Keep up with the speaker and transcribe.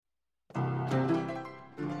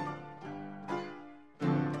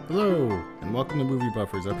Hello, and welcome to Movie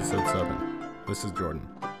Buffers, episode 7. This is Jordan.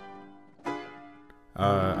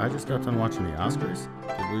 I just got done watching the Oscars.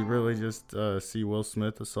 Did we really just see Will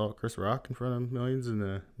Smith assault Chris Rock in front of millions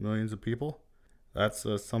and millions of people? That's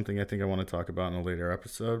something I think I want to talk about in a later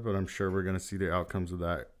episode, but I'm sure we're going to see the outcomes of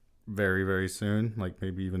that very, very soon, like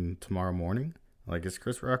maybe even tomorrow morning. Like, is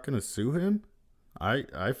Chris Rock going to sue him?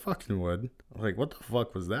 I fucking would. Like, what the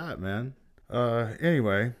fuck was that, man?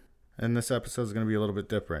 Anyway, and this episode is going to be a little bit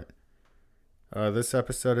different. This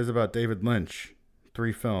episode is about David Lynch.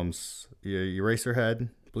 3 films, Eraserhead,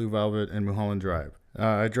 Blue Velvet, and Mulholland Drive.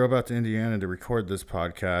 I drove out to Indiana to record this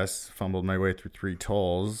podcast, fumbled my way through 3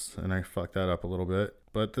 tolls, and I fucked that up a little bit.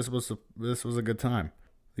 But this was a good time.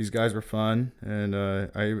 These guys were fun, and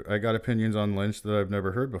I got opinions on Lynch that I've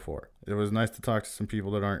never heard before. It was nice to talk to some people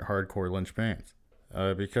that aren't hardcore Lynch fans.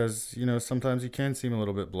 Because, sometimes he can seem a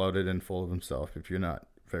little bit bloated and full of himself if you're not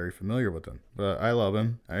very familiar with him. But I love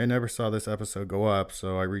him. I never saw this episode go up,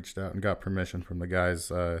 so I reached out and got permission from the guys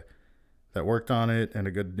that worked on it and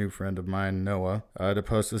a good new friend of mine, Noah, to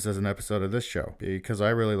post this as an episode of this show because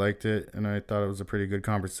I really liked it and I thought it was a pretty good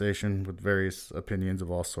conversation with various opinions of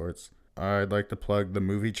all sorts. I'd like to plug the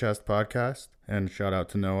Movie Chest podcast and shout out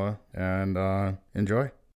to Noah and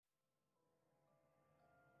enjoy.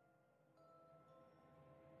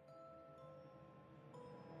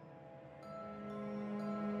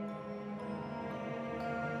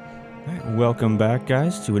 Welcome back,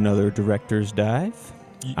 guys, to another Director's Dive.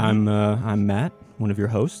 I'm Matt, one of your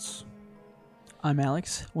hosts. I'm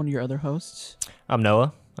Alex, one of your other hosts. I'm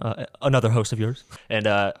Noah, another host of yours. And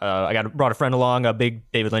I brought a friend along, a big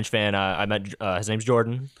David Lynch fan. I met, his name's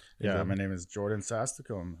Jordan. Yeah, my name is Jordan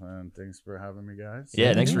Sasticum, and thanks for having me, guys.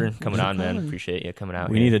 Yeah, thanks for coming on, man. Appreciate you coming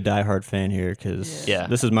out. We need a diehard fan here because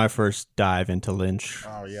this is my first dive into Lynch.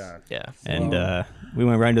 Oh, yeah. Yeah. And we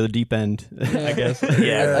went right into the deep end, I guess.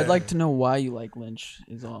 Yeah. I'd like to know why you like Lynch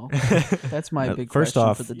is all. That's my big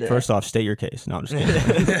question for the day. First off, state your case. No, I'm just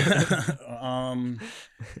kidding.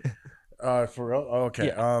 For real? Okay.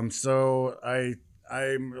 Yeah. So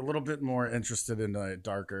I'm a little bit more interested in the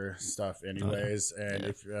darker stuff anyways. And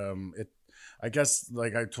if I guess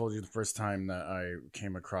like I told you the first time that I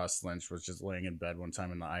came across Lynch was just laying in bed one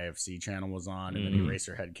time and the IFC channel was on and then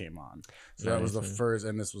Eraserhead came on. So that was the first,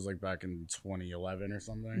 and this was like back in 2011 or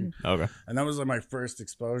something. Okay. And that was like my first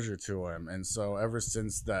exposure to him. And so ever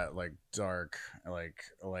since that, like dark, like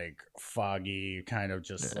foggy kind of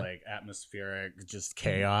just like atmospheric, just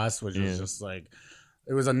chaos, which was just like,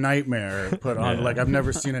 it was a nightmare put on. Like I've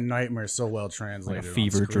never seen a nightmare so well translated. Like a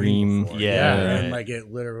fever dream. Before. Yeah. And like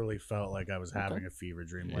it literally felt like I was having a fever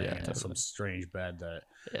dream, laying in some strange bed that.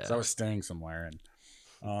 So I was staying somewhere,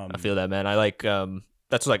 and I feel that, man. I like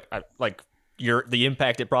that's like the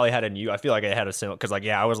impact it probably had on you. I feel like it had a similar because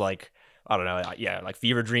I was like, I don't know, like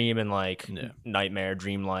fever dream and like nightmare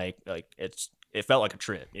dream like it felt like a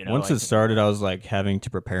trip, Once it started, I was like having to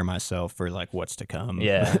prepare myself for like what's to come.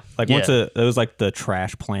 Yeah. Once it was like the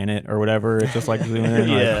trash planet or whatever. It's just like zooming in.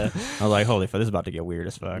 I was like, holy fuck, this is about to get weird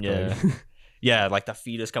as fuck. Yeah. Yeah, like the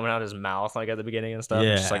fetus coming out of his mouth like at the beginning and stuff.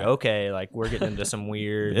 Yeah. It's just like, okay, like we're getting into some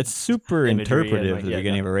weird. It's super interpretive like, at the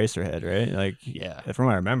beginning of Eraserhead, right? Like, from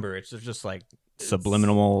what I remember, it's just like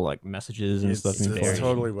subliminal like messages and stuff. It's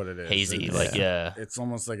totally what it is. Hazy, It's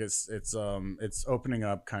almost like it's opening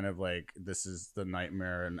up kind of like this is the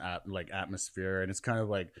nightmare and atmosphere, and it's kind of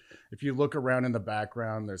like if you look around in the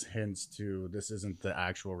background, there's hints to this isn't the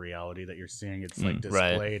actual reality that you're seeing. It's like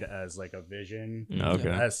displayed as like a vision.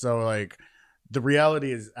 Okay. So like the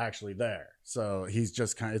reality is actually there. So he's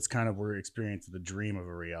just it's kind of we're experiencing the dream of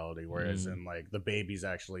a reality, whereas in like the baby's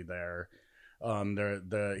actually there.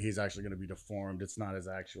 He's actually going to be deformed. It's not as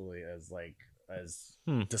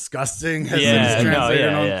disgusting as it's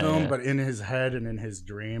translated on film, but in his head and in his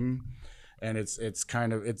dream, and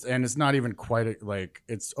it's not even quite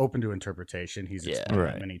it's open to interpretation. He's explained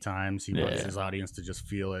it many times. He wants his audience to just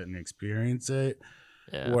feel it and experience it,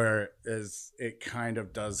 whereas it kind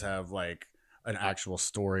of does have like an actual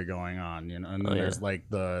story going on, and then there's like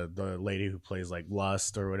the lady who plays like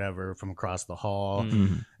Lust or whatever from across the hall,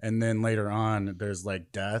 and then later on there's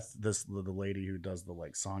like Death, the lady who does the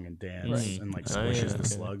like song and dance and like squishes the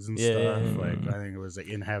slugs and stuff. Like I think it was like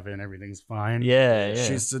in heaven everything's fine.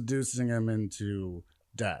 She's seducing him into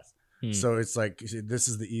death. So it's like this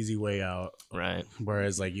is the easy way out, right?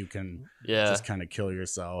 Whereas like you can just kind of kill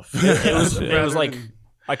yourself. It was like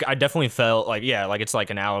I definitely felt like it's like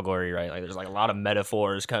an allegory, right? Like there's like a lot of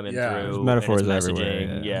metaphors coming through. There's metaphors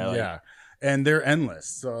everywhere. And they're endless.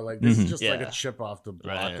 So like this is just like a chip off the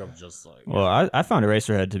block of just like. Well, I found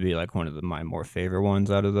Eraserhead to be like one of my more favorite ones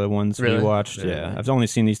out of the ones we watched. Really? Yeah, I've only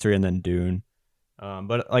seen these 3 and then Dune.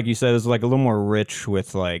 But like you said, it's like a little more rich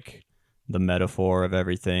with like the metaphor of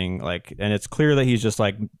everything, like, and it's clear that he's just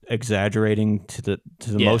like exaggerating to the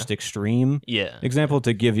most extreme example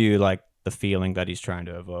to give you like the feeling that he's trying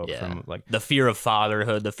to evoke from like the fear of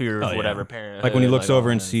fatherhood, the fear of whatever parenthood. Like when he looks like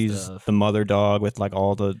over and sees the mother dog with like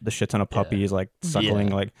all the shit ton of puppies like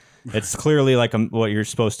suckling, like it's clearly like what you're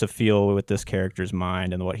supposed to feel with this character's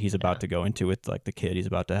mind and what he's about to go into with like the kid he's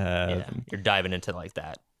about to have. And, you're diving into like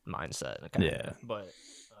that mindset. But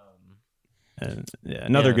and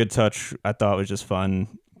another good touch I thought was just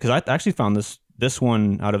fun because I actually found this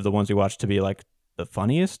one out of the ones we watched to be like the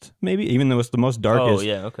funniest, maybe, even though it's the most darkest.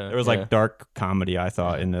 There was like dark comedy I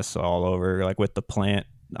thought in this all over, like with the plant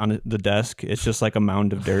on the desk. It's just like a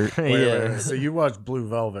mound of dirt. Wait. So you watched Blue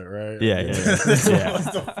Velvet, right? Yeah. This one was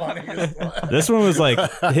the funniest one. This one was like,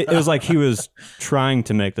 it was like he was trying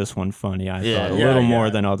to make this one funny. I thought a little more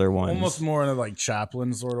than other ones. Almost more in a like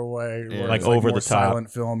Chaplin sort of way, where like it's over more the top,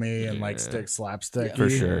 silent filmy and like slapstick for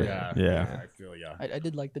sure. Yeah. I feel I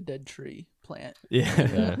did like the dead tree plant.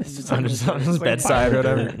 It's on his bedside or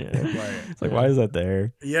whatever. It's like, why is that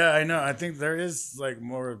there? Yeah, I know. I think there is like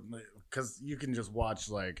more. Because you can just watch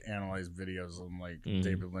like analyze videos on like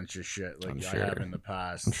David Lynch's shit, like I have in the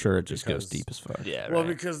past. I'm sure it just goes deep as fuck. Yeah, well,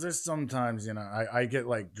 because there's sometimes I get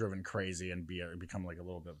like driven crazy and become like a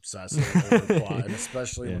little bit obsessive over the plot, and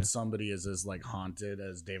especially when somebody is as like haunted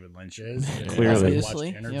as David Lynch is. Clearly, I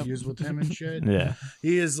watched interviews with him and shit.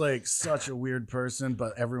 He is like such a weird person,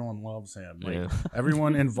 but everyone loves him. Like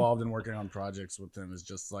everyone involved in working on projects with him is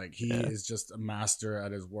just like he is just a master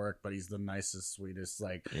at his work, but he's the nicest, sweetest,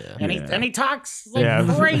 like. And he talks like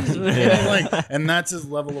crazy. And that's his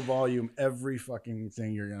level of volume. Every fucking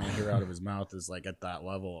thing you're gonna hear out of his mouth is like at that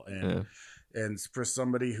level. And for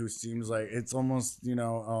somebody who seems like it's almost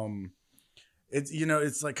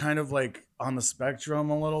it's like kind of like on the spectrum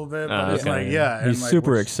a little bit, but it's like he's like,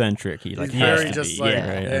 super eccentric. He's very just like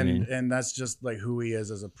and that's just like who he is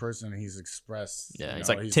as a person. He's expressed. It's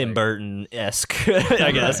like Tim Burton-esque,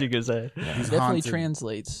 I guess you could say. He definitely haunted.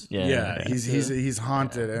 Translates. He's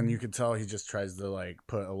haunted, and you could tell he just tries to like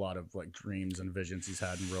put a lot of like dreams and visions he's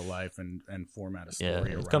had in real life and format a story.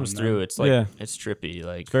 It around comes them. through. It's like it's trippy.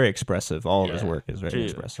 Like it's very expressive. All of his work is very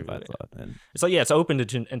expressive. I thought. And it's like it's open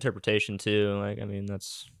to interpretation too. Like I mean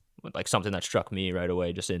that's. Like something that struck me right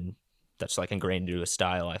away, that's like ingrained into a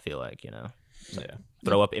style. I feel like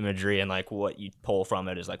throw up imagery and like what you pull from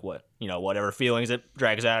it is like what whatever feelings it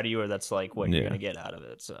drags out of you, or that's like what you're gonna get out of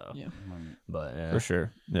it. So but for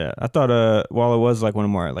sure, I thought while it was like one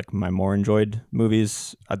of my more enjoyed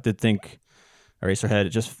movies, I did think Eraserhead,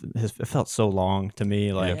 it felt so long to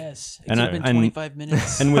me. Like, it's been 25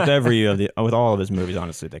 minutes. And with with all of his movies,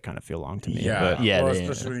 honestly, they kind of feel long to me.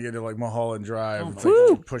 Especially when you get to like Mulholland Drive, it's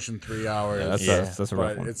like pushing 3 hours. That's a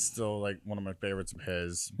rough one. It's still like one of my favorites of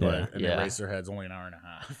his. But Eraserhead's only an hour and a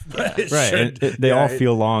half. Right, they all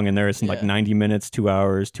feel long, and there's like 90 minutes, 2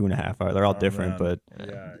 hours, 2.5 hours. They're all different, but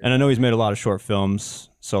and I know he's made a lot of short films.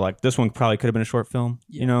 So like this one probably could have been a short film,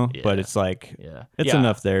 but it's like it's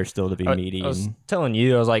enough there still to be meaty. I was telling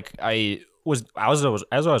you, I was like,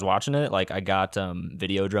 as I was watching it, like I got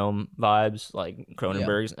Videodrome vibes, like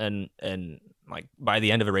Cronenberg's, and like by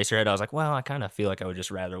the end of Eraserhead, I was like, well, I kind of feel like I would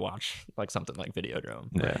just rather watch like something like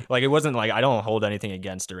Videodrome. Like it wasn't like I don't hold anything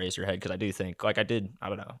against Eraserhead because I do think like I don't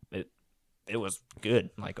know it was good.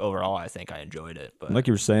 Like overall, I think I enjoyed it. But like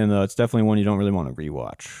you were saying though, it's definitely one you don't really want to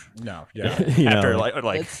rewatch. No,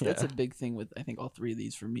 after that's a big thing with I think all three of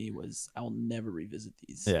these for me was I will never revisit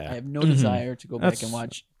these. Yeah, I have no desire to go back and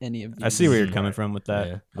watch any of these. I see where you're coming from with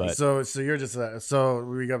that. But so you're just so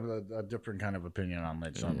we got a different kind of opinion on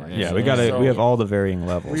Lynch. We have all the varying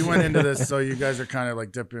levels. We went into this, so you guys are kind of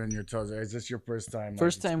like dipping in your toes. Is this your first time?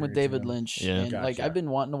 First time with David Lynch. Yeah, and like I've been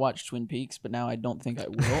wanting to watch Twin Peaks, but now I don't think I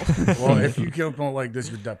will. Well, if you keep on like this,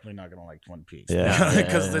 you're definitely not gonna like Twin Peaks.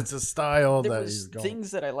 Because it's a style there that was he's going.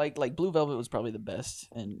 Things that I liked, like Blue Velvet was probably the best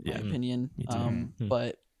in my opinion.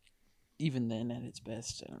 But even then, at its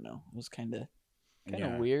best, I don't know. It was kind of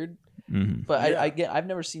weird. But I've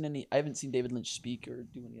never seen any. I haven't seen David Lynch speak or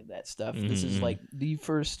do any of that stuff. This is like the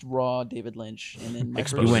first raw David Lynch, and then my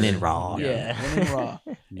you went in raw. Went in raw.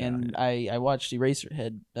 And I watched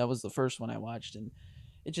Eraserhead. That was the first one I watched, and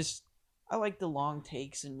it just. I like the long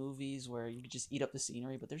takes in movies where you could just eat up the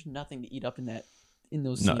scenery, but there's nothing to eat up in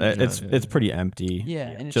those scenes. It's pretty empty. Yeah,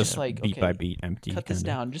 and it's just like beat by beat empty. Cut this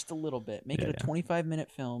down just a little bit. Make it a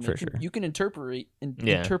 25-minute film. For sure. You can interpret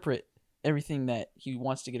everything that he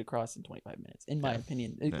wants to get across in 25 minutes, in my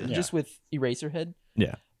opinion. Just with Eraserhead.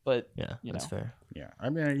 Yeah. But that's fair. Yeah, I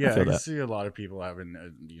mean, yeah, I can see a lot of people having,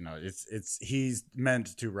 he's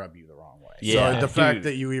meant to rub you the wrong way. Yeah, so the fact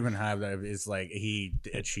that you even have that is like he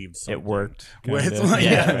achieved something. It worked. With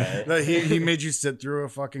he made you sit through a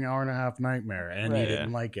fucking hour-and-a-half nightmare, and you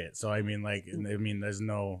didn't like it. So I mean, there's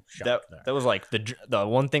no shock there. That was like the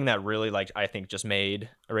one thing that really like I think just made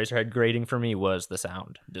Eraserhead grating for me was the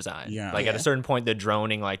sound design. Yeah, like at a certain point, the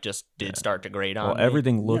droning like just did start to grate on. Well,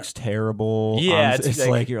 everything looks terrible. Yeah, it's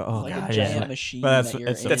like you're like a giant machine. But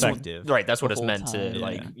it's effective, right? That's what it's meant to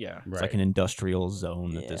It's like an industrial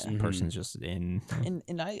zone that this person's just in.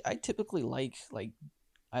 And I typically like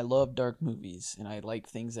I love dark movies, and I like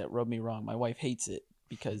things that rub me wrong. My wife hates it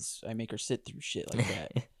because I make her sit through shit like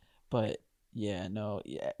that. But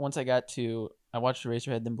once I watched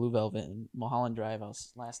Eraserhead, then Blue Velvet, and Mulholland Drive.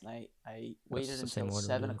 Last night. I waited until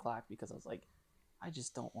 7 o'clock because I was like, I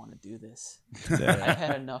just don't want to do this. I've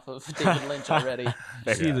had enough of David Lynch already.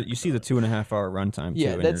 You see the 2.5 hour runtime.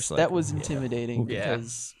 Yeah, that was intimidating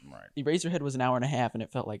because Eraserhead was an hour and a half and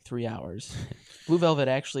it felt like 3 hours. Blue Velvet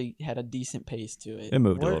actually had a decent pace to it. It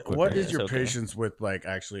moved a little quicker. What is your patience with like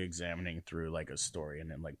actually examining through like a story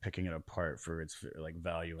and then like picking it apart for its like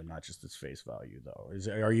value and not just its face value though?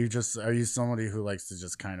 Are you somebody who likes to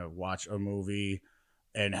just kind of watch a movie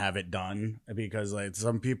and have it done? Because like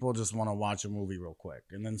some people just want to watch a movie real quick,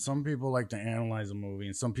 and then some people like to analyze a movie,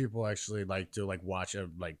 and some people actually like to like watch a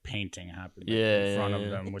like painting happen in front of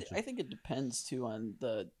them. I think it depends too on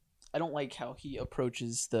the. I don't like how he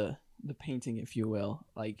approaches the painting, if you will.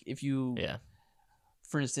 Like if you,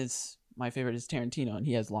 for instance, my favorite is Tarantino, and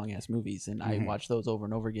he has long ass movies, and I watch those over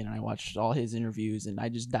and over again, and I watched all his interviews, and I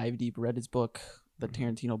just dive deep, read his book. The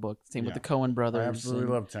Tarantino book, same with the Coen brothers. I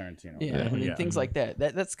absolutely love Tarantino. Yeah, I mean, things like that.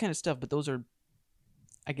 That's kind of stuff. But those are,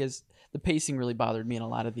 I guess, the pacing really bothered me in a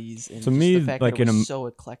lot of these. And to me, the fact like that it was so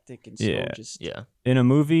eclectic and so just in a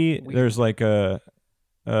movie, weird. There's like a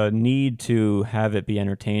need to have it be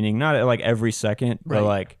entertaining, not like every second, but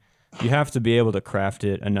like you have to be able to craft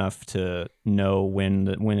it enough to know when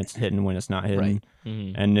it's hidden, when it's not hidden,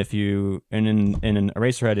 and if you in an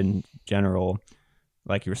Eraserhead in general.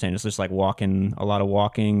 Like you were saying, it's just like a lot of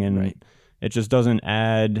walking, and it just doesn't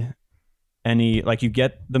add any, like you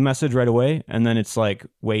get the message right away, and then it's like,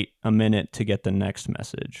 wait a minute to get the next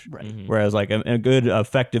message. Right. Whereas like a good,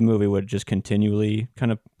 effective movie would just continually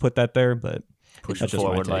kind of put that there, but push it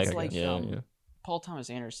forward. Paul Thomas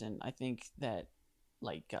Anderson, I think that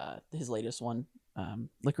like his latest one,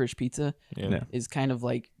 Licorice Pizza, is kind of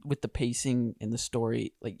like with the pacing and the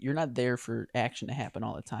story, like you're not there for action to happen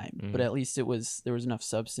all the time, but at least there was enough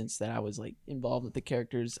substance that I was like involved with the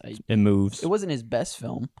characters. It moves. It wasn't his best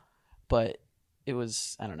film, but it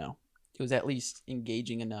was, I don't know, it was at least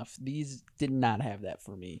engaging enough. These did not have that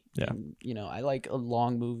for me. And, I like a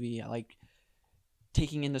long movie. I like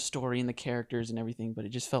taking in the story and the characters and everything, but it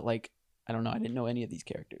just felt like, I don't know, I didn't know any of these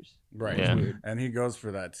characters. Right. Yeah. And he goes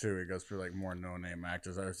for that too. He goes for like more no-name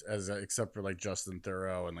actors, except for like Justin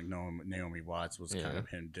Theroux and like Naomi Watts was kind of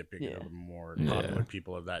him dipping into the more popular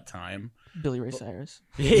people of that time. Billy Ray Cyrus.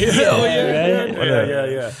 Yeah.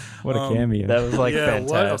 What a cameo. That was like fantastic.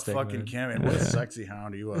 What a fucking cameo. What a sexy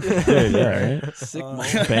hound he was. Right? Sick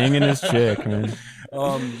banging his chick, man.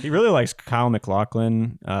 He really likes Kyle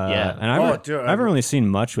MacLachlan. And I haven't really seen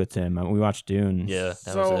much with him. We watched Dune. Yeah,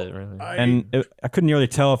 that was it, really. I couldn't really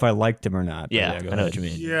tell if I liked him or not. Yeah, I know what you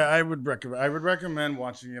mean. Yeah, I would recommend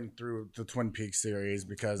watching him through the Twin Peaks series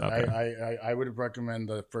because I would recommend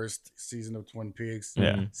the first season of Twin Peaks.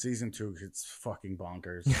 Yeah. Season 2, it's fucking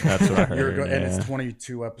bonkers. That's what I heard. And it's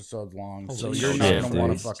 22 episodes long, so you're not going to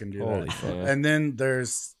want to fucking do that. And then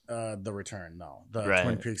there's The Return,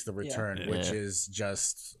 Twin Peaks The Return, which is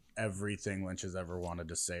just everything Lynch has ever wanted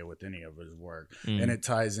to say with any of his work. And it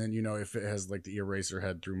ties in, if it has like the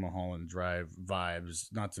Eraserhead through Mulholland Drive vibes,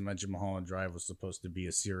 not to mention Mulholland Drive was supposed to be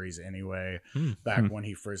a series anyway. Back when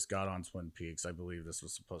he first got on Twin Peaks, I believe this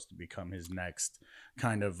was supposed to become his next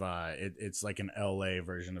kind of it's like an LA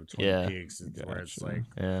version of Twin Peaks, where it's like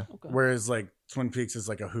whereas like Twin Peaks is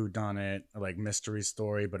like a whodunit, like mystery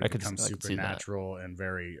story, but it becomes supernatural and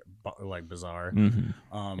very like bizarre.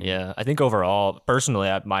 I think overall, personally,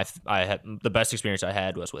 I had the best experience I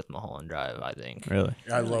had was with Mulholland Drive. I think. Really,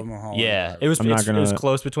 I love Mulholland. Yeah, Drive. It was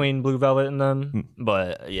close between Blue Velvet and them,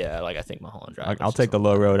 but I think Mulholland Drive. I'll take the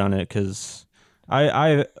low road on it because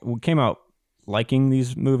I came out liking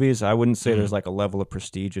these movies. I wouldn't say there's like a level of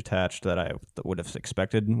prestige attached that I would have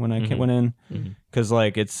expected when I went in, because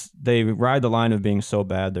like they ride the line of being so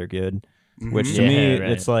bad they're good, which to me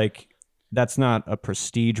it's like that's not a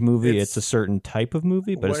prestige movie. It's a certain type of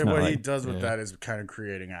movie, but it's not. What like, he does with that is kind of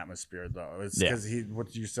creating atmosphere, though. It's because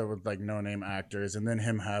what you said with like no name actors, and then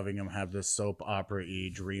having him have this soap opera-y,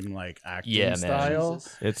 dream-like acting style.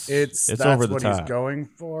 It's that's over the what top. he's going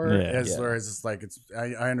for. Whereas it's like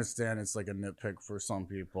I understand it's like a nitpick for some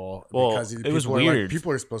people because it was weird.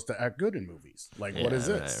 People are supposed to act good in movies. Like, what is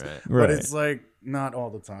this? Right. But it's like not all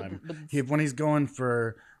the time. When he's going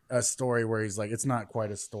for a story where he's like, it's not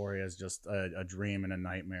quite a story as just a dream and a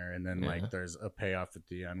nightmare, and then like there's a payoff at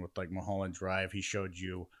the end with like Mulholland Drive. He showed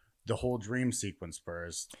you the whole dream sequence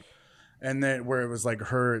first, and then where it was like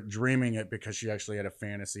her dreaming it because she actually had a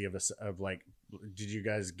fantasy of like, did you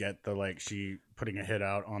guys get the like she putting a hit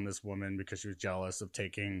out on this woman because she was jealous of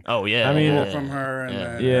taking from her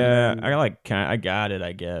and I got it,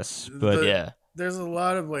 I guess, but there's a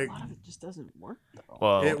lot of it just doesn't work though.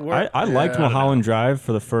 Well, I liked Mulholland Drive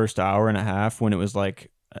for the first hour and a half when it was like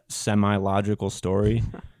a semi-logical story,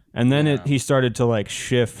 and then he started to like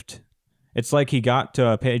shift. It's like he got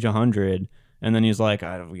to page 100, and then he's like,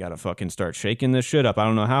 we gotta fucking start shaking this shit up. I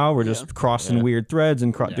don't know how. We're just crossing weird threads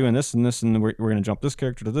and doing this and this, and we're gonna jump this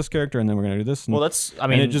character to this character, and then we're gonna do this. And,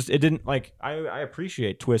 it didn't like. I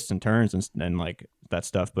appreciate twists and turns and like that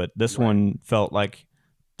stuff, but this one felt like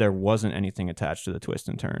there wasn't anything attached to the twists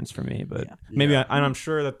and turns for me, but maybe I'm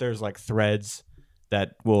sure that there's like threads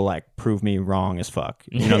that will like prove me wrong as fuck.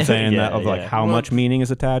 You know what I'm saying? Like how much meaning is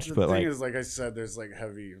attached. But like, is, like I said, there's like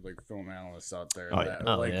heavy like film analysts out there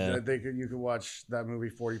you could watch that movie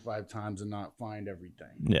 45 times and not find everything.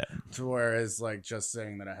 Yeah. To whereas like just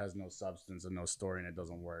saying that it has no substance and no story and it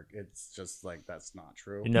doesn't work, it's just like that's not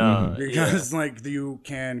true. No, because like you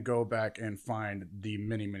can go back and find the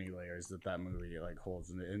many layers that movie like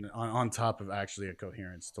holds on top of actually a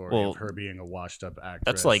coherent story of her being a washed up actress.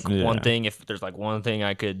 That's like one thing. If there's like one thing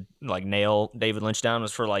I could like nail David Lynch down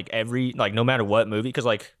was for like every like no matter what movie, because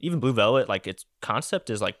like even Blue Velvet, like its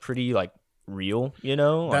concept is like pretty like real, you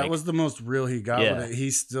know. That was the most real he got with it.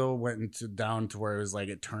 He still went down to where it was like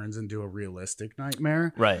it turns into a realistic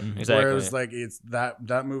nightmare, right? Exactly. Whereas like it's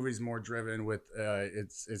that movie's more driven with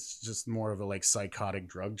it's just more of a like psychotic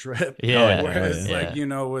drug trip. Whereas like you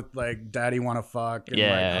know with like Daddy Wanna Fuck and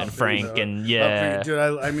and Frank and dude,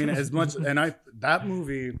 I mean as much and that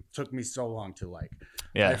movie took me so long to like.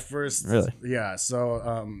 I first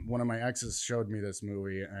so one of my exes showed me this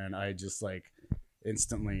movie and I just like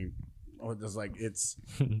instantly was like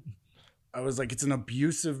I was like it's an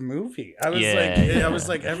abusive movie. I was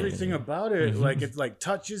like everything about it like it like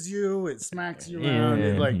touches you, it smacks you around,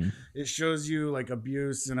 it like it shows you like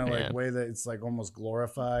abuse in a like way that it's like almost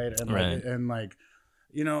glorified and like and like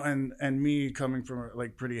you know and me coming from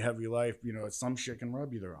like pretty heavy life, you know, some shit can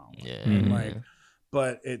rub you the wrong way. And like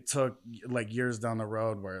but it took like years down the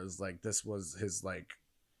road where it was like this was his like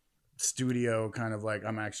studio kind of like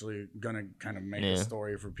I'm actually gonna kind of make a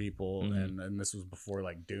story for people and this was before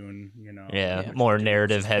like Dune, you know. More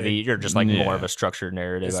narrative heavy. You're just like more of a structured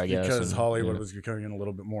narrative, I guess. Because Hollywood was becoming a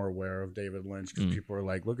little bit more aware of David Lynch because people are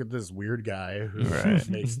like, look at this weird guy who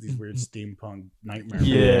makes these weird steampunk nightmare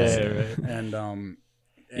movies.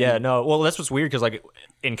 And well, that's what's weird because like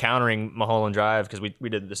encountering Mulholland Drive, because we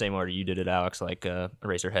did the same order you did it, Alex, like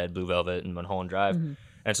Eraserhead, Blue Velvet, and Mulholland Drive.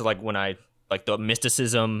 And so like when I like the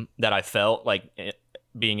mysticism that I felt like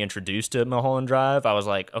being introduced to Mulholland Drive, I was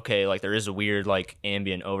like, okay, like there is a weird like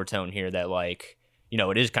ambient overtone here that like, you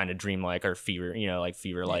know, it is kind of dreamlike or fever, you know, like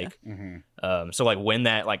fever like. So like when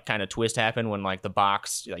that like kind of twist happened, when like the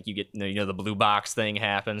box, like you get, you know, the blue box thing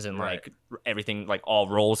happens and like everything, like all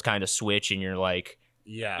roles kind of switch and you're like,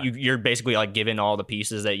 you're basically like given all the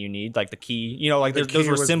pieces that you need, like the key, you know, like those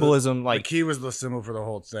were symbolism. Like the key was the symbol for the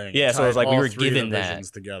whole thing. Yeah, so it was like we were given that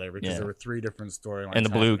together because there were three different storylines and the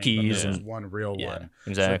blue keys and one real one.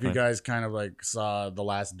 Exactly. So if you guys kind of like saw The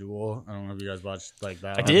Last Duel, I don't know if you guys watched like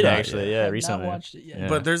that. I did actually, recently. Not watched it yet.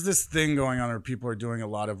 But there's this thing going on where people are doing a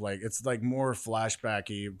lot of like it's like more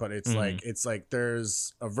flashbacky, but it's like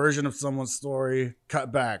there's a version of someone's story,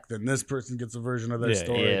 cut back, then this person gets a version of their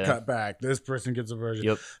story, cut back, this person gets a version.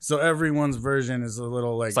 So everyone's version is a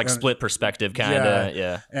little like it's like split perspective kind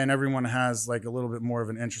of and everyone has like a little bit more of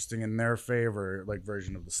an interesting in their favor like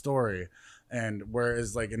version of the story. And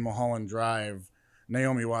whereas like in Mulholland Drive,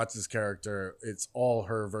 Naomi Watts' character, it's all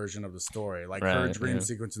her version of the story, like her dream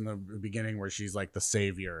sequence in the beginning where she's like the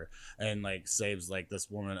savior and like saves like this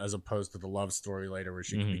woman, as opposed to the love story later where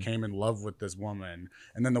she became in love with this woman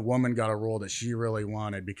and then the woman got a role that she really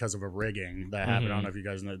wanted because of a rigging that happened. I don't know if you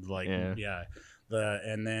guys know, like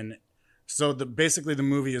and then so basically the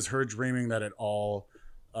movie is her dreaming that it all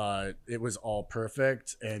it was all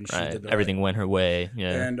perfect, and she did everything went her way.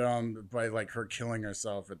 Yeah, and by like her killing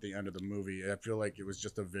herself at the end of the movie, I feel like it was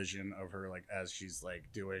just a vision of her like as she's like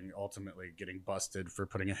ultimately getting busted for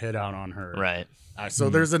putting a hit out on her. Right. So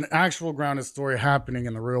there's an actual grounded story happening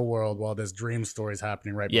in the real world while this dream story is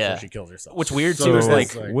happening right before she kills herself. What's weird too is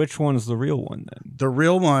like which one's the real one then? The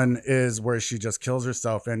real one is where she just kills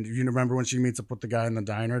herself, and you remember when she meets up with the guy in the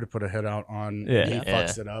diner to put a hit out on, he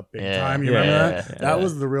fucks it up big time. You remember that? That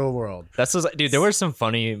was the real world. That's just, dude. There were some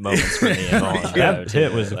funny moments for me. That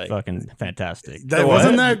hit was fucking fantastic. That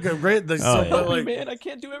wasn't that great. Man, I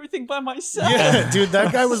can't do everything by myself. Yeah, dude,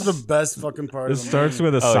 that guy was the best fucking part. It starts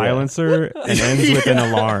with a silencer and ends with an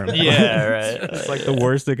alarm. Yeah, right. It's like the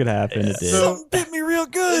worst that could happen. It did. Something bit me real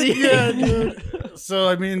good. Yeah, dude. So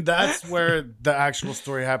I mean, that's where the actual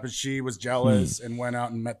story happened. She was jealous and went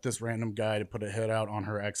out and met this random guy to put a hit out on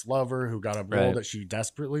her ex-lover who got a role that she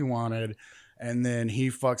desperately wanted. And then he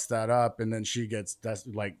fucks that up, and then she gets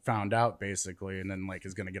found out basically, and then like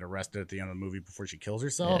is gonna get arrested at the end of the movie before she kills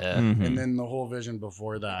herself. Yeah. And then the whole vision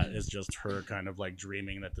before that is just her kind of like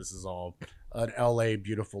dreaming that this is all an LA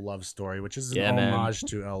beautiful love story, which is an homage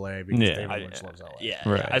to LA because David Lynch loves LA. Yeah,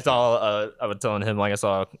 right. I saw I was telling him like I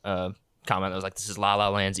saw a comment that was like, this is La La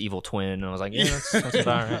Land's evil twin, and I was like, yeah, that's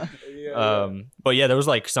about right. But yeah, there was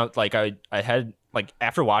like some like I had like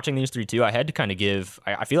after watching these three too, I had to kind of give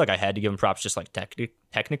I feel like I had to give him props just like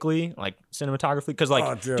technically, like cinematographically, because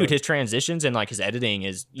like dude, his transitions and like his editing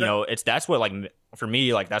is that's what like for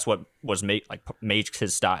me like that's what was makes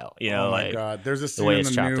his style, my god, there's a scene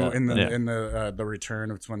in the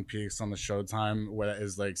return of Twin Peaks on the Showtime where it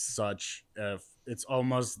is like such it's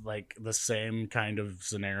almost like the same kind of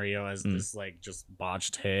scenario as this like just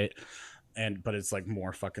botched hit. But it's like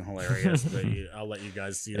more fucking hilarious. But I'll let you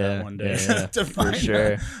guys see that one day to find for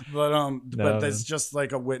sure. But that's just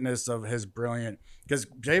like a witness of his brilliant. Because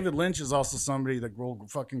David Lynch is also somebody that will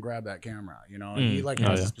fucking grab that camera, and he like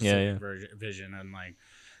has a specific vision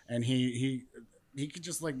and he could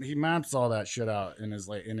just like he maps all that shit out in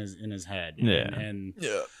his head. And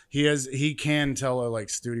he can tell a like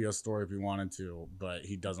studio story if he wanted to, but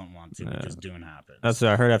he doesn't want to because Dune happened. That's what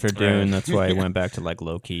I heard after Dune. That's why he went back to like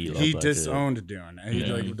low key. He disowned Dune. And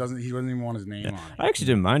he doesn't even want his name on it. I actually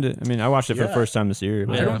didn't mind it. I mean, I watched it for the first time this year.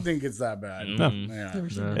 I don't think it's that bad. No.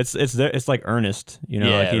 It's like earnest.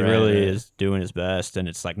 Like he really is doing his best, and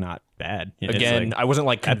it's like not bad. Again, like I wasn't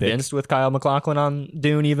like convinced with Kyle MacLachlan on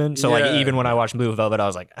Dune even. So like even when I watched Blue Velvet, I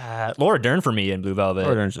was like, Laura Dern for me in Blue Velvet.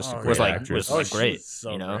 Laura Dern's just was great.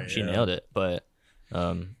 So great, she nailed it. But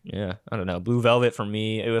I don't know. Blue Velvet for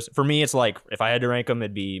me, it's like if I had to rank them,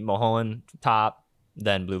 it'd be Mulholland top,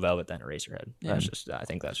 then Blue Velvet, then Eraserhead. Yeah. I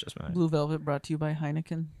think that's just mine. Blue Velvet brought to you by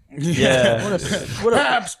Heineken. Yeah. what a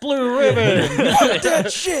Pabst Blue Ribbon. Fuck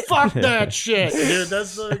that shit. Fuck that shit, dude.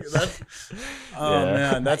 That's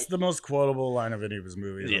man, that's the most quotable line of any of his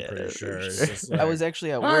movies. I'm pretty sure. It's just like, I was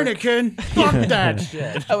actually at work. Heineken. Fuck that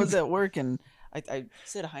shit. I was at work and I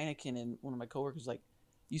said Heineken, and one of my coworkers was like,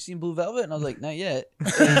 "You seen Blue Velvet?" And I was like, "Not yet."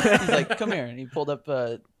 And he's like, "Come here," and he pulled up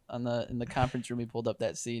in the conference room. He pulled up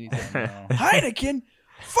that scene. He's like, "Heineken."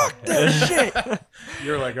 Fuck that shit.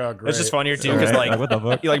 You're like, oh, great. It's just funnier too because like what the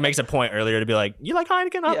fuck? He like makes a point earlier to be like, you like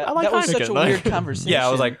Heineken? I like Heineken. That was such a weird conversation. Yeah,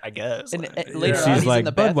 I was like, I guess. And later on, she's like in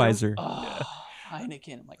the Budweiser. Oh,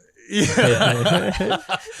 Heineken. I'm like,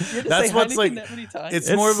 that's what's like.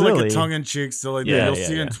 It's more of like a tongue-in-cheek silly thing. You'll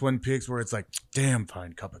see in Twin Peaks where it's like, damn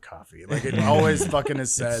fine cup of coffee. Like it always fucking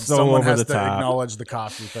is said. So someone has to acknowledge the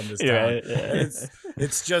coffee from this town. Yeah.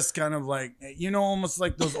 It's just kind of like almost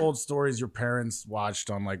like those old stories your parents watched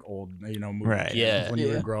on like old movies when you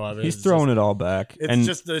would grow up. He's throwing it all back. It's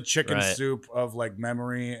just the chicken soup of like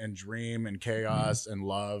memory and dream and chaos and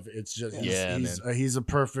love. It's just he's a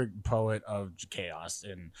perfect poet of chaos.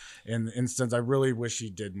 And in the instance, I really wish he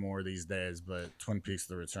did more these days, but Twin Peaks: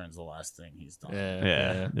 The Return is the last thing he's done.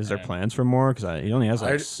 Is there plans for more? Because he only has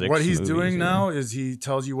like 6 What he's movies, doing now is he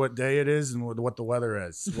tells you what day it is and what the weather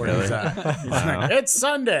is. Where he's at. He's like, it's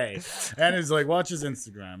Sunday, and he's like, watch his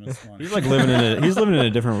Instagram. It's funny. He's like living in a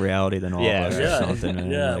different reality than all of us. Or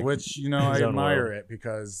something, like, which I admire it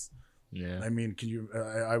because I mean, can you?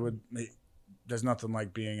 I would. There's nothing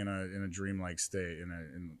like being in a dreamlike state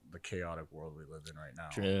in the chaotic world we live in right now.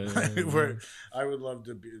 True. Where I would love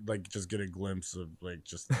to be like just get a glimpse of like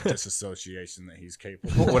just disassociation that he's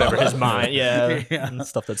capable of. Whatever his mind, and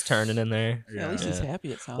stuff that's turning in there. Yeah, at least he's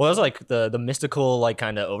happy. It sounds. Well, it was like the mystical like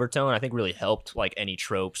kind of overtone. I think really helped like any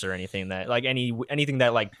tropes or anything that like anything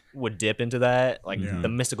that like would dip into that like the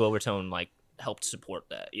mystical overtone like helped support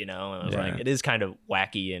that, you know. And I was like, it is kind of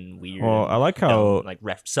wacky and weird. Well, I like how like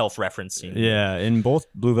self-referencing. Yeah, in both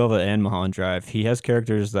Blue Velvet and Mulholland Drive, he has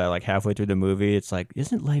characters that like halfway through the movie, it's like,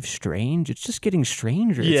 isn't life strange? It's just getting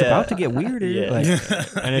stranger. It's about to get weirder. Like,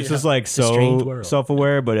 and it's just like so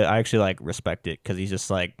self-aware, but I actually like respect it because he's just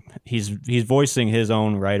like he's voicing his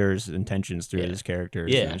own writer's intentions through his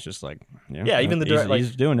characters. And it's just like even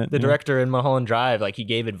he's doing it. The director in Mulholland Drive, like he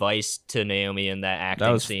gave advice to Naomi in that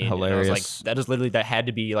acting scene. Hilarious. And I was like, that is literally that had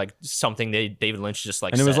to be like something that David Lynch just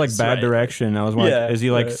like. And it was like bad direction. I was like, is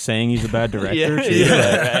he like saying he's a bad director?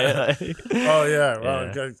 Oh yeah, well,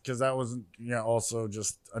 because that was also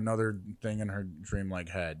just another thing in her dreamlike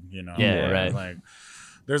head, you know. Like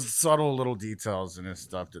there's subtle little details in his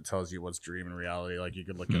stuff that tells you what's dream and reality. Like you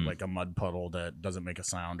could look at like a mud puddle that doesn't make a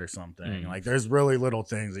sound or something. Like there's really little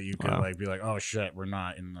things that you could like be like, oh shit, we're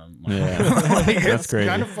not in the. Like, that's crazy.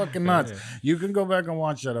 Kind of fucking nuts. You can go back and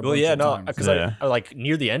watch that. Because I like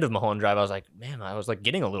near the end of Mulholland Drive, I was like, man, I was like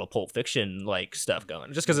getting a little Pulp Fiction like stuff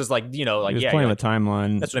going, just because it's like like he was playing the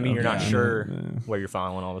timeline. That's what I mean. You're not sure where you're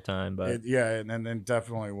following all the time, but and then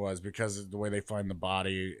definitely was because the way they find the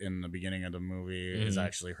body in the beginning of the movie is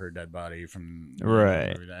actually her dead body from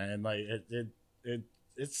and like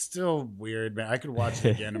it's still weird, man. I could watch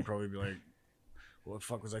it again and probably be like, what the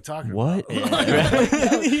fuck was I talking about?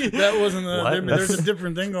 That wasn't there's a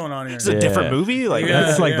different thing going on here. It's a different movie. Like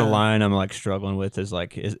that's like the line I'm like struggling with is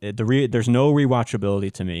like there's no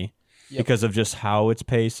rewatchability to me. Because of just how it's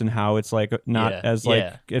paced and how it's like not as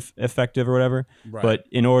like effective or whatever. But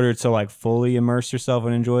in order to like fully immerse yourself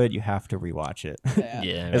and enjoy it, you have to rewatch it.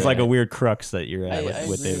 It's like a weird crux that you're at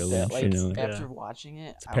with David Lynch. Like, after watching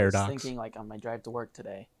it, I was thinking like on my drive to work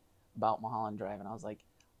today about Mulholland Drive, and I was like,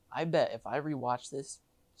 I bet if I rewatch this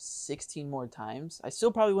 16 more times, I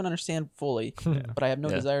still probably wouldn't understand fully, but I have no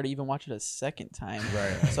desire to even watch it a second time.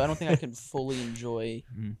 So I don't think I can fully enjoy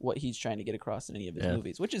what he's trying to get across in any of his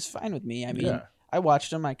movies, which is fine with me. I mean, I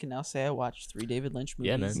watched him. I can now say I watched 3 David Lynch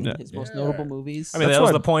movies, his most notable movies. I mean, that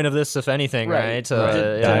was the point of this, if anything, right?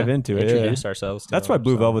 To dive into it, introduce ourselves. That's why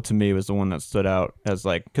Blue Velvet to me was the one that stood out as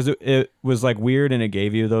like, because it was like weird and it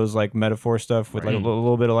gave you those like metaphor stuff with like a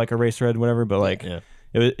little bit of like Eraserhead, whatever, but like.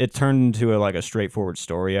 It turned into a straightforward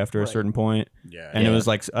story after a certain point, and it was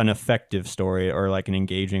like an effective story or like an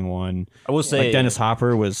engaging one. I will say, like Dennis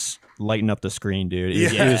Hopper was lighting up the screen, dude. He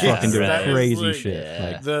was fucking doing crazy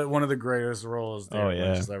shit. Like one of the greatest roles David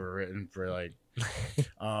Lynch has ever written for like,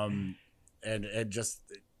 and just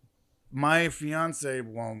my fiance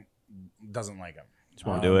doesn't like him. Just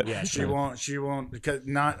won't do it. Yeah, she won't because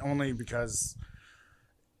not only because.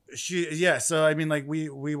 So I mean, like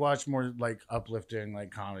we watch more like uplifting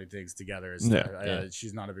like comedy things together.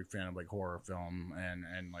 She's not a big fan of like horror film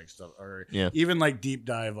and like stuff, or even like deep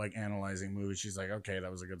dive like analyzing movies. She's like, okay,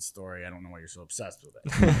 that was a good story. I don't know why you're so obsessed with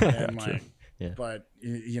it. And like, but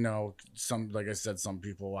some, like I said, some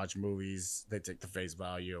people watch movies, they take the face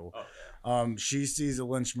value. She sees a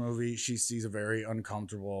Lynch movie, she sees a very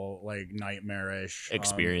uncomfortable, like nightmarish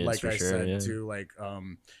experience. Like I said too, like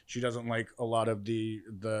she doesn't like a lot of the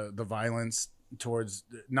violence towards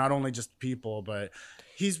not only just people, but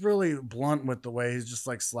he's really blunt with the way he's just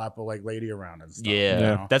like slap a like lady around and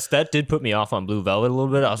stuff. That did put me off on Blue Velvet a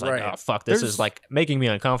little bit. I was like, oh fuck, this is like making me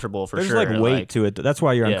uncomfortable for sure. There's like weight to it. That's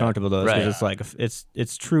why you're uncomfortable though, because it's like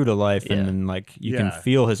it's true to life, and then like you can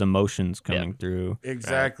feel his emotions coming through.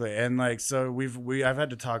 Exactly, and like so I've had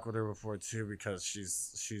to talk with her before too, because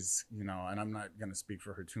she's and I'm not gonna speak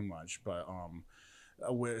for her too much, but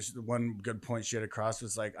one good point she had across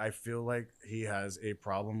was like, I feel like he has a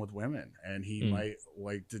problem with women, and he might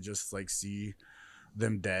like to just like see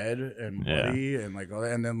them dead and bloody and like all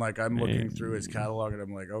that. And then like I'm looking through his catalog and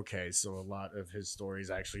I'm like, okay, so a lot of his stories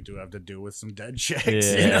actually do have to do with some dead chicks,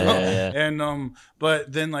 and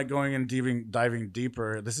but then like going and diving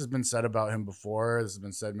deeper, this has been said about him before, this has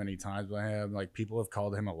been said many times by him, like people have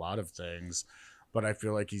called him a lot of things, but I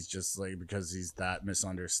feel like he's just like, because he's that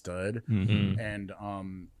misunderstood, and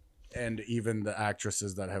even the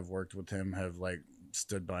actresses that have worked with him have like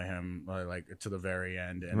stood by him like to the very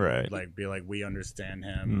end, and like be like, we understand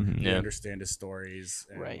him, we understand his stories,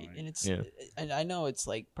 and and it's and I know it's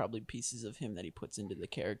like probably pieces of him that he puts into the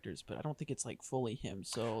characters, but I don't think it's like fully him.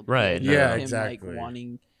 So exactly, like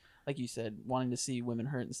wanting, like you said, wanting to see women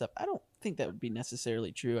hurt and stuff, I don't think that would be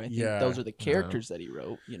necessarily true. I think those are the characters that he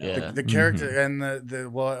wrote, the character and the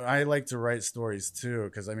well, I like to write stories too,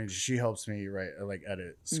 because I mean she helps me write, like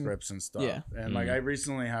edit scripts and stuff, and like I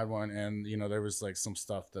recently had one, and there was like some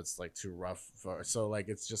stuff that's like too rough so like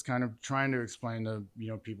it's just kind of trying to explain to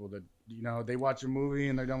people that they watch a movie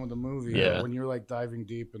and they're done with the movie. Yeah. When you're like diving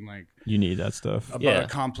deep and like you need that stuff about a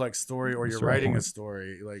complex story, or you're writing a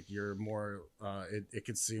story, like you're more. It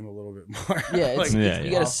could seem a little bit more. Yeah,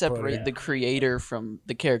 you got to separate the creator from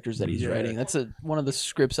the characters that he's writing. That's one of the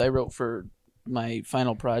scripts I wrote for my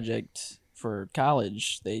final project for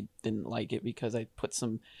college. They didn't like it because I put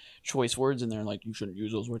some choice words in there and like you shouldn't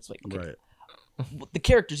use those words. Like okay, the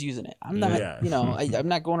character's using it. I'm not, I'm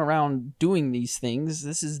not going around doing these things.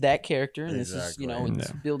 This is that character, and this is,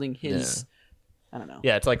 it's building his. I don't know.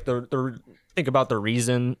 Yeah, it's like the think about the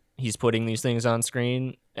reason he's putting these things on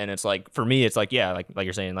screen, and it's like for me, it's like like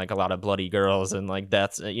you're saying, like a lot of bloody girls and like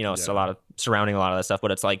deaths. It's a lot of surrounding a lot of that stuff,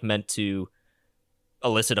 but it's like meant to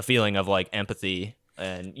elicit a feeling of like empathy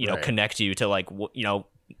and connect you to like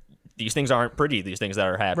these things aren't pretty, these things that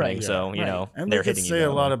are happening. Right, so, and they're hitting you. We could say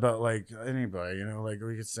a lot about like anybody, like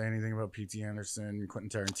we could say anything about P.T. Anderson, Quentin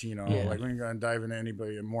Tarantino. Yeah. Like we can go and dive into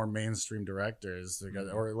anybody, more mainstream directors.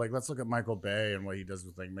 Or like, let's look at Michael Bay and what he does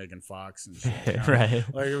with like Megan Fox and shit. Right.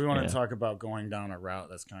 Like if we want to talk about going down a route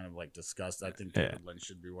that's kind of like discussed, I think David Lynch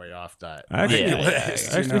should be way off that. I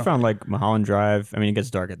actually found like Mulholland Drive. I mean, it gets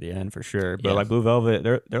dark at the end for sure, but like Blue Velvet,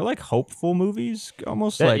 they're like hopeful movies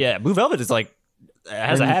almost. Blue Velvet is like, it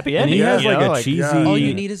has a happy ending. He has like a cheesy. All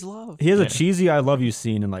you need is love. He has a cheesy "I love you"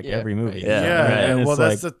 scene in like every movie. Yeah. Well,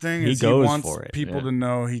 that's the thing. He wants people to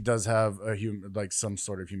know he does have like some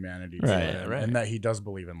sort of humanity to him, and that he does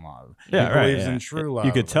believe in love. Yeah, he believes in true love.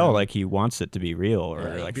 You could tell like he wants it to be real,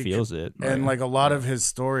 or like feels it. And like a lot of his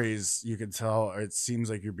stories, you could tell it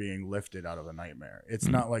seems like you're being lifted out of a nightmare. It's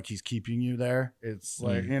not like he's keeping you there. It's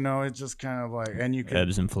like it's just kind of like, and you can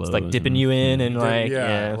ebbs and flows. It's like dipping you in and like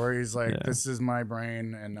where he's like, this is my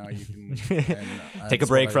brain, and now you can take a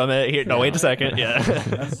break from it. Here, no, wait a second. Yeah,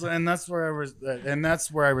 that's where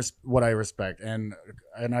I what I respect, and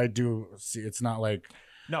I do see it's not like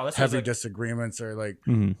heavy disagreements or like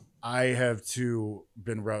I have too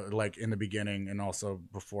been like in the beginning and also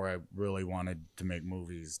before I really wanted to make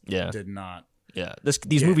movies. Did not. Yeah,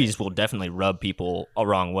 these movies will definitely rub people a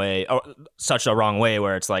wrong way, or such a wrong way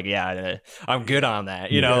where it's like, I'm good on that,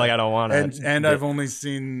 like I don't want to. And I've only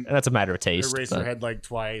seen, and that's a matter of taste. Eraserhead like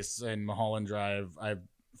twice, and Mulholland Drive I've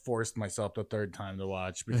forced myself the third time to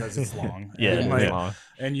watch because it's long. It's long,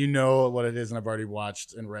 and you know what it is, and I've already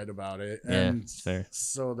watched and read about it, and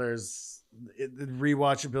so there's.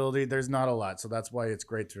 Rewatchability, there's not a lot, so that's why it's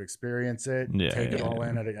great to experience it. Take it all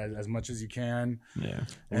in as much as you can.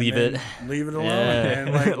 Leave it alone,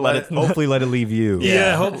 and like hopefully let it leave you.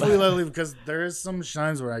 Hopefully let it leave, because there is some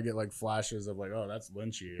shines where I get like flashes of like, oh, that's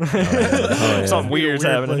Lynchy. Something weird's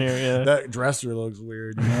happening here. That dresser looks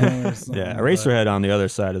weird. Eraserhead on the other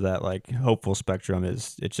side of that like hopeful spectrum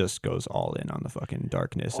is it just goes all in on the fucking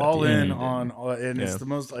darkness. And it's the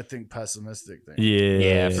most, I think, pessimistic thing.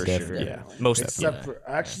 For sure. Yeah. Most except for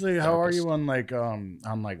actually, how are you on like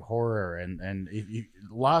horror and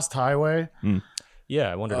Lost Highway?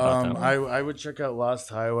 I wondered about that one. I would check out Lost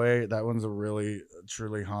Highway. That one's a really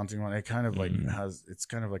truly haunting one. It kind of like it's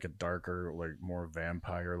kind of like a darker, like more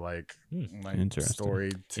vampire like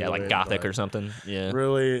story to like gothic or something.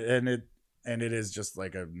 Really, and it is just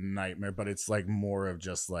like a nightmare, but it's like more of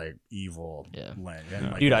just like evil. And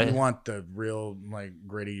like, dude, I want the real like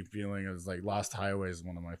gritty feeling. Of like Lost Highway is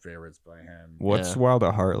one of my favorites by him. What's Wild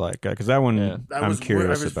at Heart like? Because that one I'm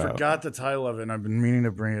curious about. I forgot the title of it, and I've been meaning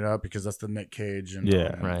to bring it up because that's the Nick Cage and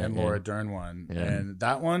Laura Dern one. And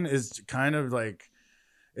that one is kind of like,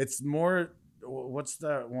 it's more, what's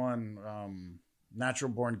that one?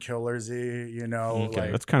 Natural Born Killers-y,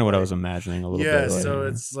 like that's kind of what I was imagining a little bit. So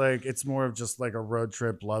it's like it's more of just like a road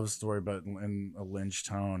trip love story, but in a Lynch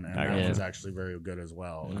tone, and that one's actually very good as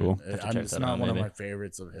well. Cool. It's not one of my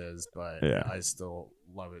favorites of his, but I still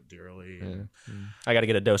love it dearly. I got to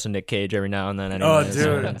get a dose of Nick Cage every now and then. Anyways,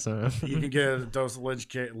 you can get a dose of Lynch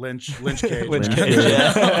Cage. Lynch Cage.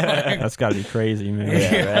 That's got to be crazy, man.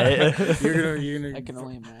 Right? You're gonna I can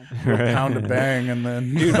only imagine. Pound a bang and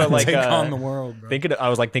then take on the world. Bro. I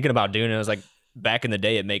was like thinking about doing it. I was like, back in the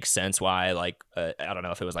day, it makes sense why like I don't know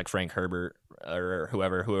if it was like Frank Herbert or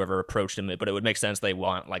whoever approached him, but it would make sense they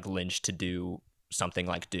want like Lynch to do something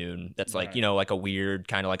like Dune that's like like a weird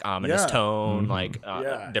kind of like ominous tone, like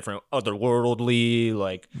different otherworldly,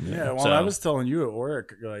 like well, I was telling you at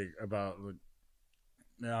work like about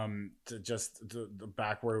to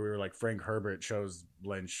back where we were like Frank Herbert chose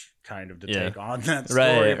Lynch kind of to take on that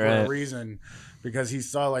story for a reason, because he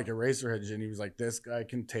saw like Eraserhead and he was like, this guy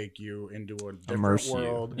can take you into a different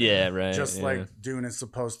world. Just like Dune is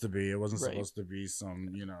supposed to be. It wasn't supposed to be some,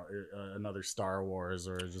 you know, another Star Wars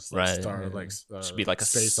or just like should be like a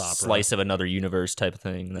space opera. Slice of another universe type of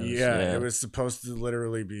thing. It was supposed to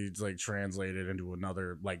literally be like translated into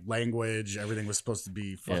another like language. Everything was supposed to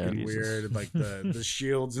be fucking weird, like the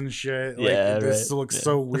shields and shit. Like this looks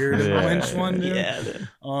so weird in the Lynch one, dude.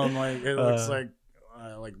 Like it looks like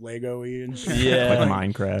Lego-y and shit. Like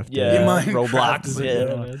Minecraft.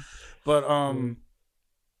 Roblox. But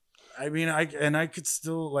I mean, I could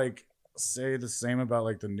still like say the same about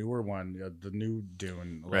like the newer one, the new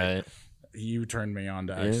Dune. Like, you turned me on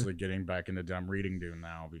to actually getting back into Dune. I'm reading Dune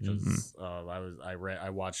now because I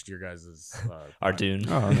watched your guys' our Dune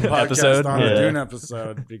episode on the Dune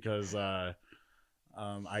episode because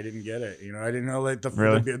I didn't get it. You know, I didn't know like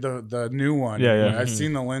the new one. I've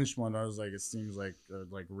seen the Lynch one. I was like, it seems like a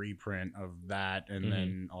reprint of that, and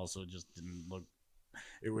then also just didn't look.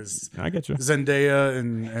 It was I get you. Zendaya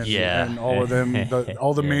and all of them,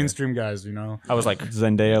 all the mainstream guys. You know, I was like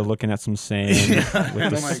Zendaya looking at some sand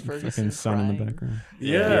with the fucking sun in the background.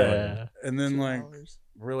 And then like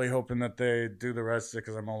really hoping that they do the rest of it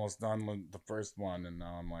because I'm almost done with the first one, and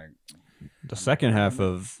now I'm like. The second half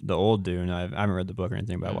of the old Dune, I haven't read the book or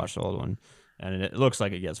anything, but I watched the old one, and it looks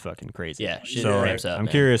like it gets fucking crazy. I'm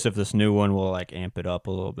curious if this new one will like amp it up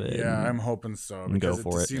a little bit. Yeah, I'm hoping so. Because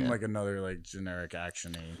it seemed like another like generic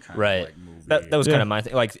action-y kind of like movie. That was kind of my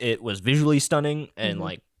thing. Like it was visually stunning and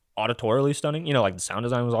like auditorily stunning. You know, like the sound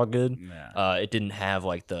design was all good. It didn't have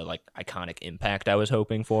like the iconic impact I was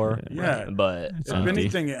hoping for. But if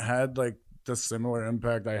anything, it had like the similar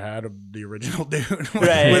impact I had of the original Dune.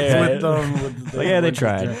 They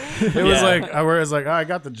tried. It was like I was like, oh, I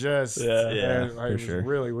got the gist. It was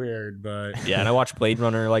really weird, but and I watched Blade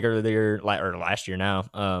Runner like earlier or last year now.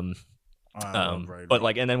 But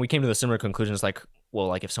like, and then we came to the similar conclusion. It's like, well,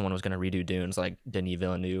 like if someone was gonna redo Dune, it's like Denis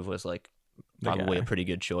Villeneuve was like probably a pretty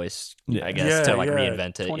good choice, I guess, to like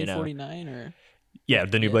reinvent it. 2049 or. Yeah,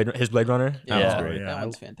 the new Blade Runner. That was great. That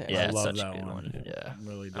one's fantastic. Yeah, it's such a good one. Yeah,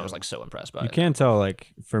 really. I was like so impressed by it. You can tell,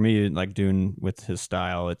 like for me, like Dune with his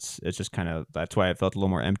style, it's just kind of that's why it felt a little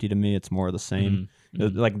more empty to me. It's more of the same,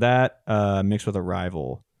 like that mixed with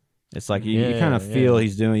Arrival. It's like you kind of feel he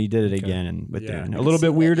did it again, and with Dune a little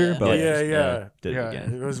bit weirder, but did it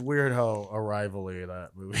again. It was weird how Arrival-y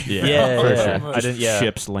that movie. For sure. I didn't.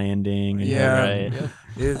 Ships landing.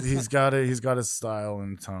 He's got his style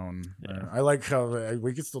and tone. I like how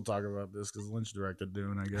we could still talk about this because Lynch directed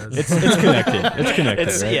Dune. I guess it's connected. It's connected.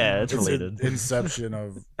 Right? It's related. Inception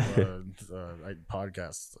of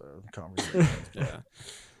podcast conversations.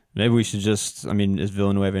 Maybe we should just. I mean, is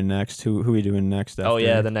Villeneuve next? Who are we doing next?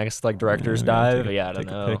 After? The next like director's dive. I don't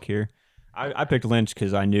know. A pick here. I picked Lynch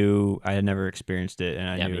because I knew I had never experienced it, and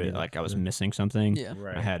I knew it like I was missing something.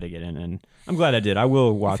 I had to get in, and I'm glad I did. I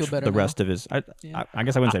will watch the rest of his. I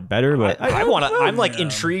guess I wouldn't say better, but I'm like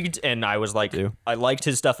intrigued, and I was like, I liked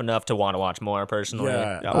his stuff enough to want to watch more personally.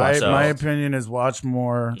 My opinion is watch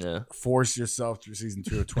more. Force yourself through season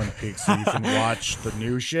 2 of Twin Peaks so you can watch the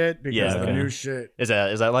new shit because the new shit is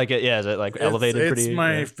that like it? Yeah, is it like elevated? It's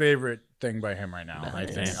my favorite thing by him right now. I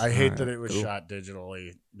think I hate that it was shot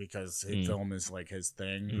digitally because film is like his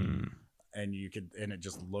thing, and it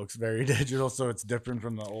just looks very digital, so it's different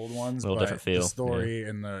from the old ones. A little different feel. The story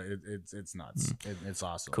and it's nuts. It's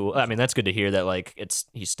awesome. Cool. I mean, that's good to hear that like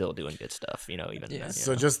he's still doing good stuff. You know, even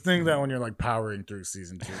so just think that when you're like powering through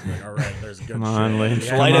season 2, like all right, there's good Come on,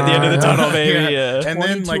 Lynch. Light at the end of the tunnel, baby. And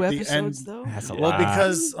then like the end. Though? That's a lot.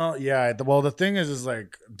 Because the thing is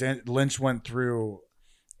like Lynch went through.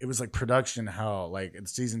 It was like production hell. Like in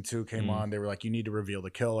season 2 came on, they were like, you need to reveal the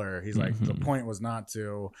killer. He's like, the point was not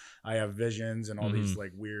to. I have visions and all these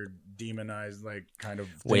like weird demonized like kind of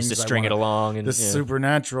ways to string it along and the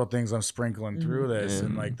supernatural things I'm sprinkling through this.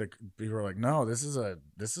 And like the people were like, no, this is a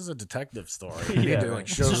detective story. You need to like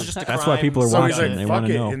show. That's why people are watching. So he's like, they fuck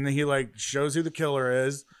it, know. and he like shows who the killer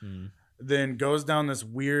is. Then goes down this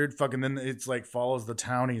weird then it's like follows the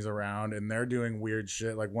townies around and they're doing weird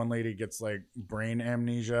shit. Like one lady gets like brain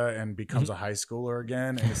amnesia and becomes a high schooler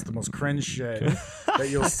again, and it's the most cringe shit that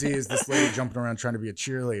you'll see is this lady jumping around trying to be a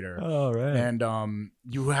cheerleader. Oh right. And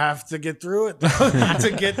you have to get through it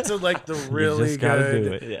to get to like the really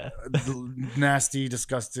good, nasty,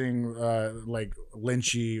 disgusting, like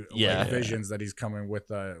Lynchy visions that he's coming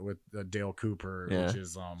with Dale Cooper, which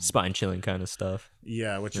is spine chilling kind of stuff.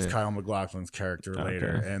 Which is Kyle MacLachlan. McLaughlin's character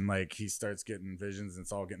later, and like he starts getting visions, and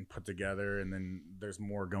it's all getting put together, and then there's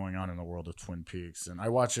more going on in the world of Twin Peaks, and I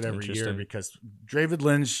watch it every year because David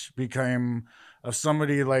Lynch became of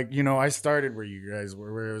somebody like, you know, I started where you guys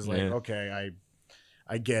were, where it was like, okay,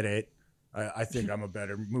 I get it. I think I'm a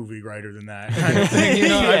better movie writer than that kind of thing. You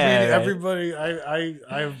know, I mean, everybody,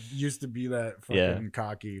 I used to be that fucking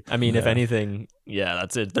cocky. I mean, if anything,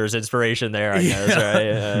 that's it. There's inspiration there, I guess,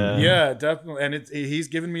 right? Yeah, definitely. And he's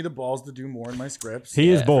given me the balls to do more in my scripts.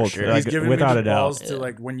 He is bold. Sure. He's given without me the balls to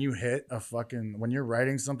like when you hit when you're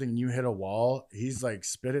writing something and you hit a wall, he's like,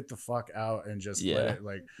 spit it the fuck out and just let it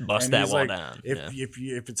like bust that wall down.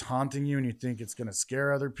 If it's haunting you and you think it's gonna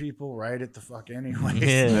scare other people, write it the fuck anyways.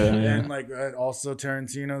 And like also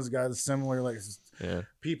Tarantino's got a similar like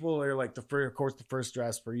people are like of course the first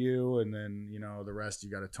draft's for you, and then you know the rest you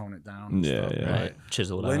got to tone it down. Right.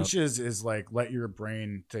 Chisel it Lynch's is like let your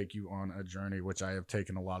brain take you on a journey, which I have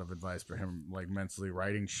taken a lot of advice for him, like mentally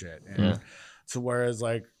writing shit. And so whereas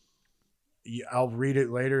like I'll read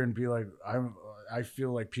it later and be like I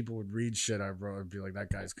feel like people would read shit I wrote and be like, that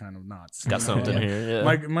guy's kind of nuts. Got something here.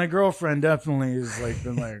 My girlfriend definitely is like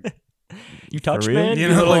been like. You touched, man? You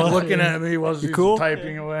know, like looking at me while she's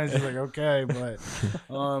typing away. And she's like, okay, but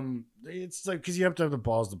it's like because you have to have the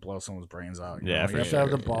balls to blow someone's brains out. You have to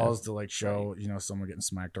have the balls to like show you know someone getting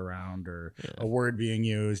smacked around or a word being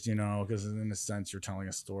used. You know, because in a sense you're telling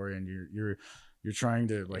a story and you're trying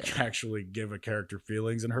to like actually give a character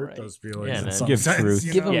feelings and hurt those feelings. In some give sense, truth.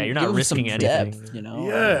 You know? You're not risking anything. Depth, you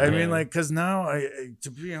know. I mean, like, because now to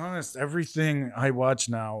be honest, everything I watch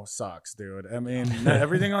now sucks, dude. I mean,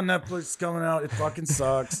 everything on Netflix coming out, it fucking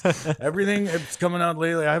sucks. Everything it's coming out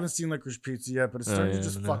lately, I haven't seen Licorice Pizza yet, but it's starting to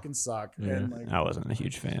just fucking suck. And like, I wasn't a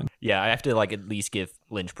huge fan. Yeah, I have to like at least give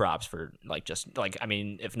Lynch props for like just like I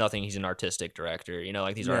mean, if nothing, he's an artistic director. You know,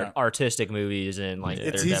 like these are artistic movies, and like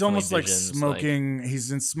he's almost like smoking.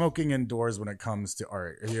 He's in smoking indoors when it comes to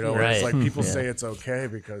art. You know, where it's like people say it's okay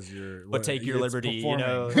because you're. But take your liberty, you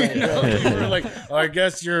know. You're like, I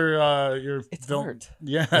guess you're it's film. art.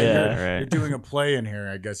 You're doing a play in here.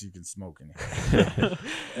 I guess you can smoke in here.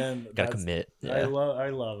 And gotta commit. I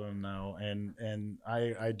love him now, and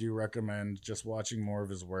I do recommend just watching more of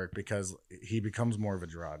his work because he becomes more of a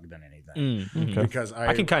drug than anything. Because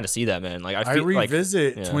I can kind of see that, man. Like I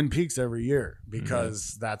revisit Twin Peaks every year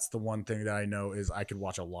because that's the one thing that I know is I could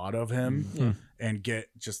watch a lot of him and get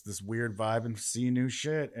just this weird vibe and see new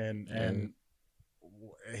shit and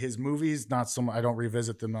his movies not so much. I don't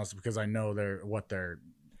revisit them also because I know what they're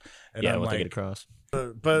what they get across.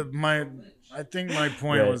 But I think my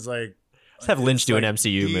point was like. Let's have Lynch do an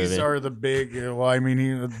MCU movie. These are the big. Well, I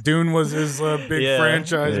mean, Dune was his big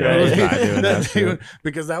franchise,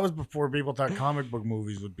 because that was before people thought comic book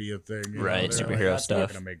movies would be a thing. Right, superhero stuff.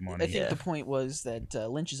 Not gonna make money. I think the point was that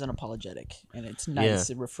Lynch is unapologetic, and it's nice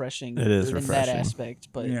and refreshing. It is in that aspect,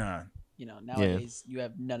 but you know, nowadays you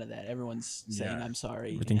have none of that. Everyone's saying I'm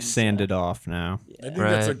sorry. Everything's sanded off now. I think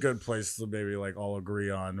that's a good place to maybe like all agree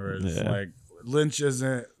on, where it's like. Lynch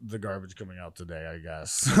isn't the garbage coming out today, I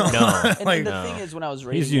guess. No. And the thing is, when I was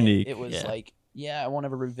raising it was like, I won't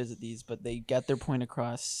ever revisit these, but they got their point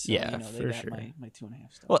across. So, you know, they got my 2.5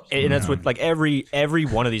 stars. Well, and that's what like every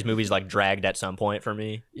one of these movies like dragged at some point for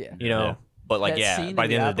me. Yeah. You know, but like by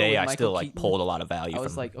the end of the day, I still like pulled a lot of value. I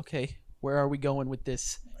was like, okay, where are we going with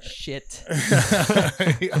this shit?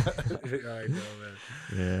 I know,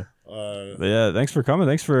 man. Thanks for coming.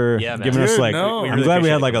 Thanks for giving us like. I'm glad we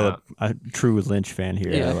had like a true Lynch fan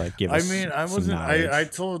here to like give us. I mean, I wasn't. I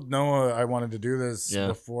told Noah I wanted to do this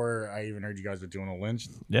before I even heard you guys were doing a Lynch.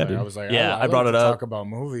 Yeah, I was like, I brought it up. Talk about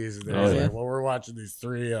movies. And like, well, we're watching these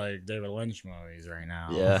 3 like David Lynch movies right now.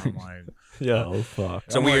 Yeah, I'm like, oh fuck,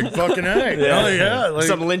 some weird fucking A. Like,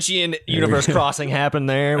 some Lynchian universe crossing happened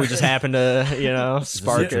there. We just happened to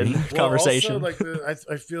spark a conversation. Also, like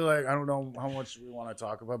I feel like I don't know how much we want to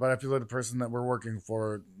talk about, but I feel like the person that we're working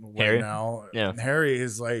for right now, Harry,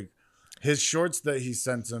 is like his shorts that he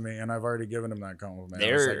sent to me, and I've already given him that compliment.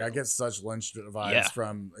 I get such Lynch vibes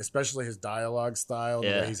from, especially his dialogue style, the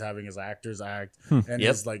way he's having his actors act, and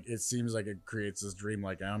his like. It seems like it creates this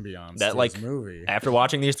dreamlike ambiance. That like his movie. After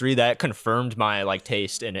watching these 3, that confirmed my like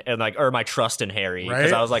taste in it, and like or my trust in Harry,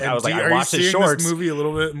 because I was like, I watched his shorts. This movie a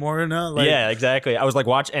little bit more now. Like, yeah, exactly. I was like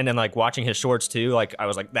watching his shorts too. Like I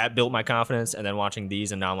was like that built my confidence, and then watching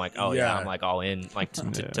these, and now I'm like, I'm like all in, like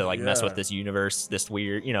to like mess with this universe, this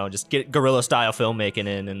weird, just get guerrilla style filmmaking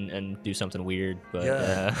in and do something weird.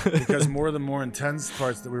 But because more of the more intense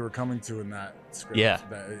parts that we were coming to in that script,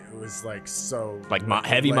 that it was like so like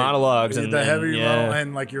heavy monologues and the heavy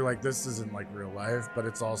and like you're like this isn't like real life, but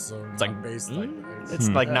it's also it's like based like it's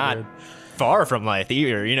like not far from life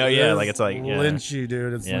either, you know. Like it's like Lynchy,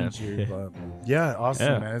 dude. It's Lynchy, but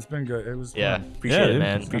awesome, man. It's been good. It was fun. Appreciate it,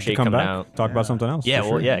 man. Appreciate you coming out. Talk about something else.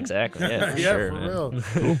 Yeah, exactly. Yeah, for real.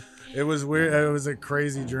 Cool. It was weird. It was a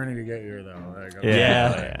crazy journey to get here, though. Like,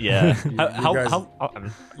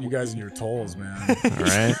 you guys and your tolls, man. All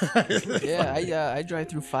right. I drive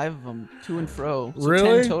through 5 of them to and fro. So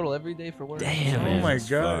really? 10 total every day for work. Damn. Oh my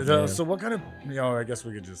god. So what kind of? I guess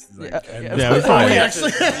we could just. Like, we probably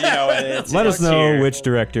actually. Let us know which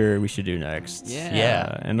director we should do next.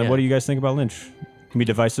 And then what do you guys think about Lynch? Can be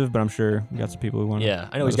divisive, but I'm sure we got some people who want. Yeah,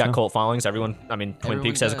 I know he's got cult followings. Twin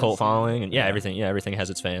Peaks has a cult following, and everything has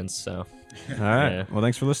its fans. So, all right. Well,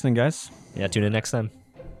 thanks for listening, guys. Yeah, tune in next time.